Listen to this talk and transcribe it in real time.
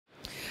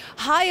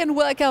Hi and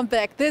welcome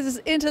back. This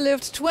is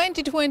Interlift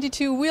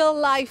 2022. We're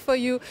live for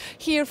you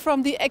here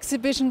from the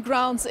exhibition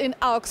grounds in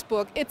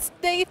Augsburg. It's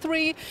day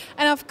 3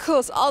 and of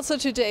course also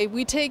today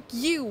we take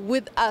you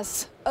with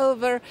us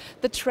over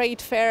the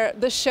trade fair,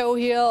 the show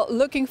here,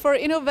 looking for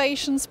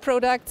innovations,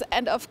 products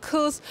and of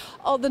course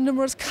all the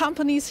numerous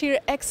companies here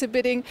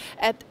exhibiting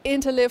at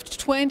Interlift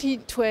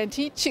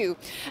 2022.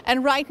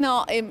 And right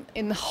now I'm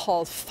in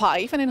Hall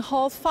 5, and in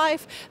Hall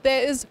 5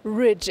 there is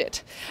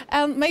Rigid.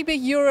 And maybe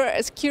you're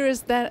as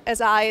curious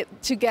as I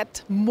to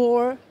get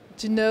more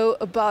to know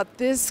about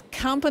this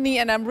company,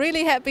 and I'm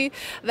really happy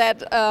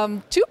that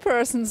two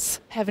persons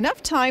have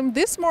enough time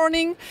this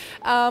morning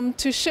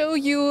to show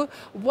you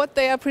what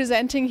they are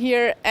presenting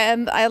here.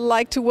 And I'd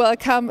like to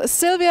welcome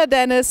Sylvia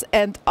Dennis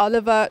and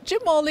Oliver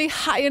Jimoli.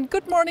 Hi and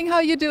good morning, how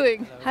are you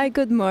doing? Hi,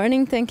 good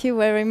morning, thank you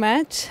very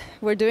much.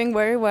 We're doing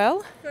very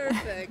well.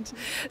 Perfect.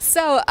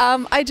 So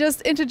I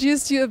just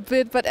introduced you a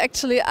bit, but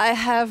actually I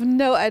have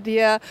no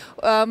idea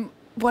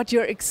what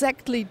you're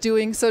exactly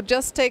doing. So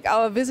just take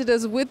our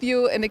visitors with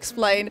you and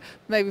explain,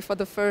 maybe for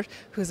the first,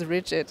 who's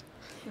Rigid.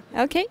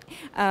 Okay,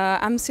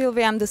 I'm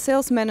Sylvia, I'm the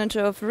sales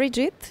manager of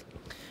Rigid.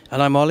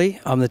 And I'm Ollie,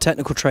 I'm the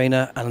technical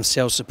trainer and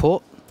sales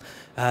support.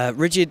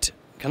 Rigid,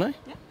 can I?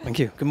 Yeah. Thank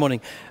you, good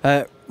morning.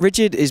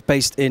 Rigid is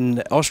based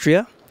in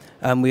Austria,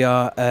 and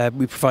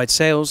we provide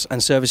sales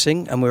and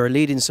servicing, and we're a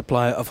leading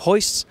supplier of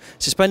hoists,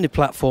 suspended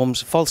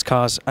platforms, false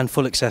cars and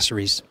full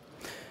accessories.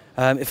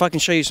 If I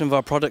can show you some of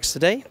our products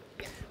today.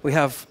 We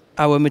have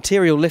our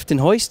material lifting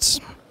hoists.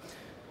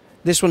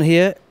 This one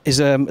here is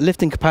a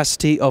lifting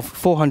capacity of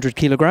 400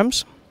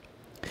 kilograms.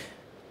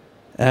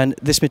 And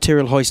this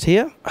material hoist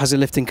here has a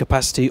lifting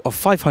capacity of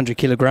 500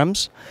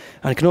 kilograms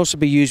and can also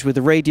be used with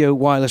a radio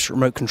wireless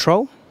remote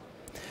control.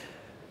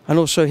 And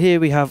also here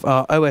we have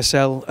our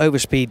OSL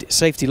overspeed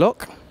safety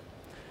lock.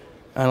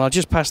 And I'll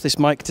just pass this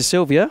mic to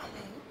Sylvia.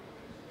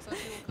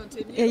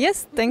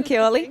 Yes, thank you,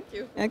 Ollie. Thank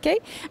you. Okay,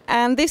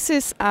 and this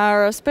is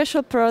our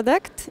special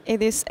product.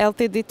 It is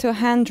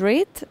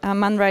LTD200, a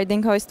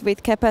man-riding hoist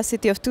with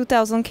capacity of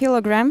 2000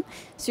 kilograms,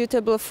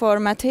 suitable for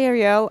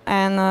material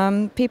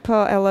and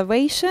people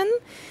elevation,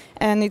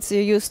 and it's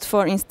used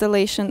for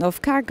installation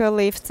of cargo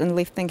lifts and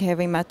lifting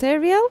heavy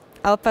material.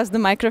 I'll pass the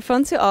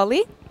microphone to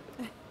Ollie.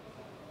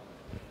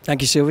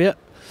 Thank you, Sylvia.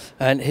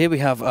 And here we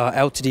have our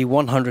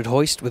LTD100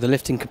 hoist with a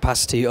lifting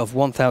capacity of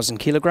 1000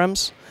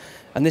 kilograms.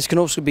 And this can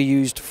also be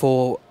used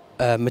for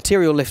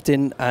material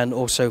lifting and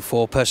also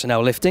for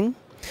personnel lifting.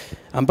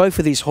 And both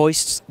of these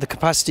hoists, the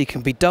capacity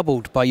can be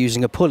doubled by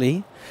using a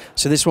pulley.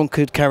 So this one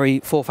could carry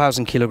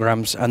 4000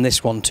 kilograms and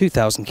this one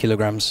 2000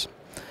 kilograms.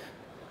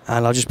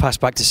 And I'll just pass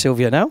back to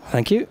Sylvia now.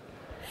 Thank you.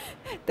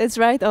 That's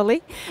right,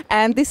 Ollie.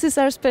 And this is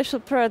our special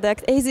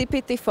product,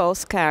 exhibitor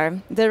false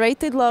car. The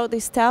rated load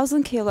is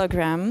 1000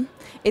 kilograms.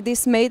 It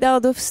is made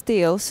out of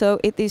steel,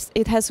 so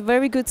it has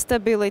very good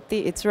stability,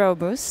 it's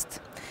robust.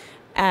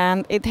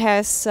 And it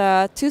has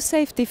two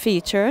safety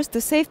features, the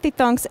safety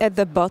tongs at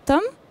the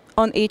bottom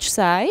on each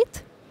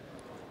side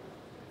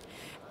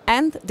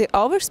and the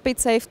overspeed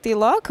safety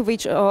lock,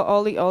 which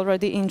Ollie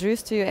already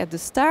introduced to you at the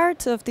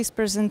start of this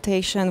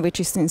presentation,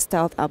 which is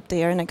installed up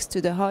there next to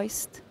the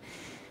hoist.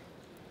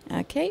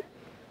 Okay,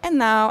 and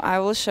now I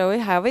will show you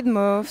how it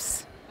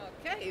moves.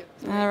 Okay.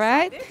 All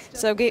right,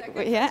 so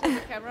yeah, the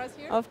cameras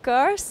here. Of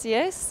course,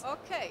 yes.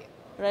 Okay.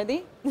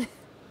 Ready?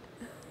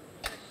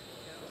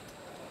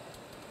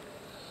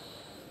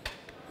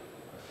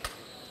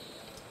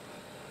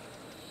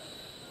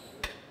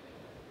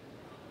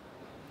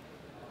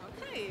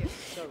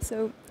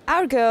 So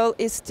our goal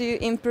is to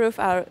improve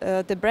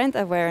the brand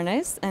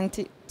awareness and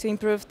to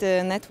improve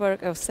the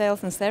network of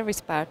sales and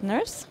service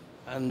partners.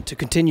 And to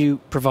continue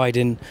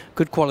providing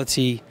good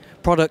quality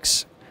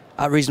products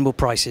at reasonable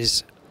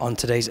prices on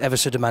today's ever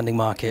so demanding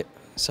market.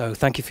 So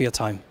thank you for your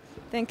time.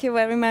 Thank you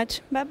very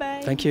much.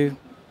 Bye-bye. Thank you.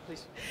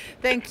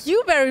 Thank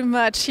you very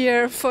much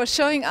here for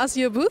showing us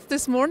your booth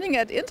this morning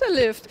at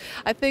Interlift.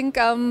 I think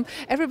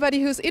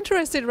everybody who's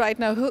interested right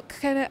now,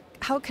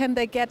 how can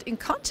they get in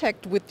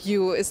contact with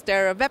you? Is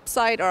there a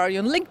website, or are you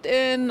on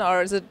LinkedIn,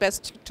 or is it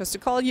best just to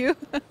call you?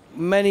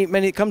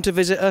 Many come to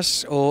visit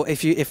us, or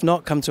if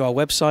not, come to our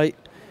website,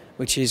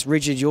 which is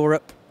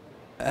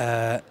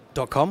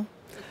rigideurope.com,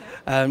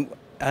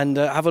 and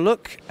have a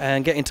look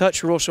and get in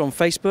touch. We're also on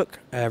Facebook,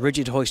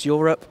 Rigid Hoist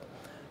Europe,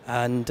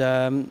 and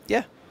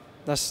yeah.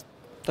 That's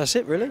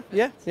it, really.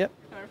 Yeah.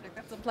 Perfect.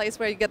 That's a place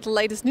where you get the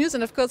latest news,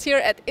 and of course here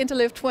at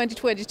Interlift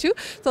 2022.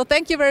 So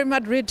thank you very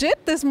much, Rigid,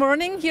 this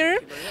morning here,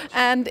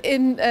 and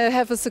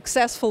have a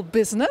successful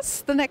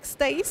business the next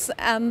days.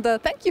 And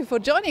thank you for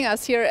joining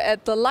us here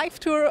at the live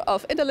tour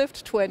of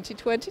Interlift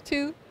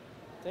 2022.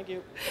 Thank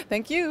you.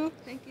 Thank you.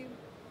 Thank you.